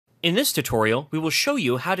In this tutorial, we will show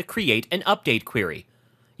you how to create an update query.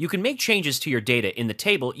 You can make changes to your data in the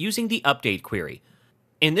table using the update query.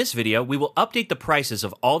 In this video, we will update the prices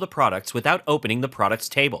of all the products without opening the products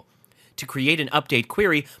table. To create an update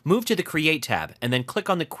query, move to the Create tab and then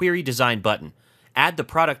click on the Query Design button. Add the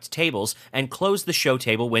product tables and close the Show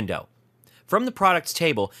Table window. From the products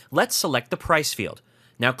table, let's select the price field.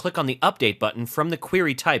 Now click on the Update button from the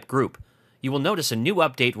Query Type group. You will notice a new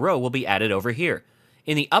update row will be added over here.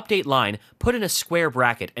 In the update line, put in a square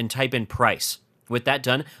bracket and type in price. With that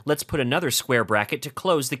done, let's put another square bracket to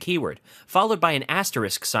close the keyword, followed by an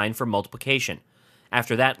asterisk sign for multiplication.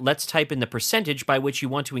 After that, let's type in the percentage by which you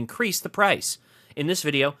want to increase the price. In this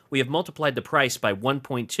video, we have multiplied the price by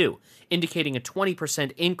 1.2, indicating a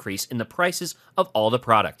 20% increase in the prices of all the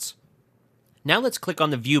products. Now let's click on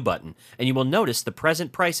the View button, and you will notice the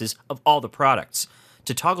present prices of all the products.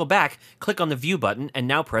 To toggle back, click on the View button and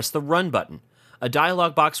now press the Run button. A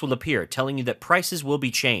dialog box will appear telling you that prices will be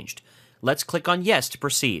changed. Let's click on Yes to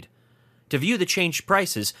proceed. To view the changed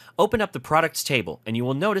prices, open up the products table, and you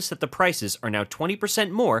will notice that the prices are now 20%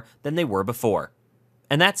 more than they were before.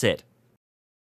 And that's it.